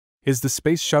Is the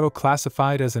Space Shuttle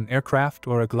classified as an aircraft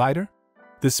or a glider?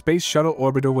 The Space Shuttle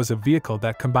orbiter was a vehicle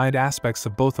that combined aspects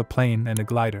of both a plane and a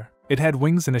glider. It had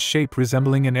wings and a shape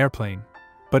resembling an airplane,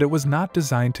 but it was not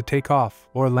designed to take off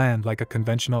or land like a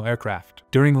conventional aircraft.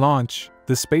 During launch,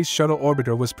 the Space Shuttle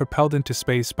orbiter was propelled into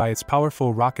space by its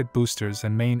powerful rocket boosters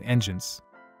and main engines.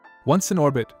 Once in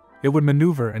orbit, it would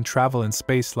maneuver and travel in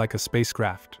space like a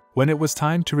spacecraft. When it was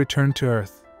time to return to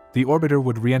Earth, the orbiter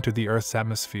would re-enter the Earth's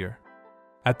atmosphere.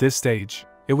 At this stage,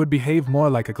 it would behave more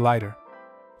like a glider.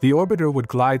 The orbiter would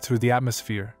glide through the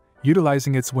atmosphere,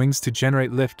 utilizing its wings to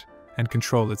generate lift and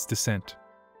control its descent.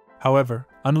 However,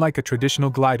 unlike a traditional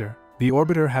glider, the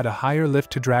orbiter had a higher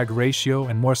lift-to-drag ratio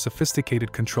and more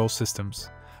sophisticated control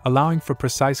systems, allowing for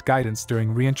precise guidance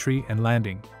during re-entry and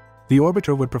landing. The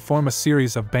orbiter would perform a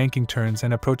series of banking turns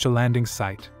and approach a landing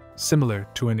site, similar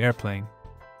to an airplane.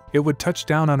 It would touch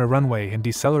down on a runway and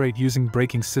decelerate using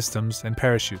braking systems and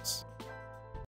parachutes.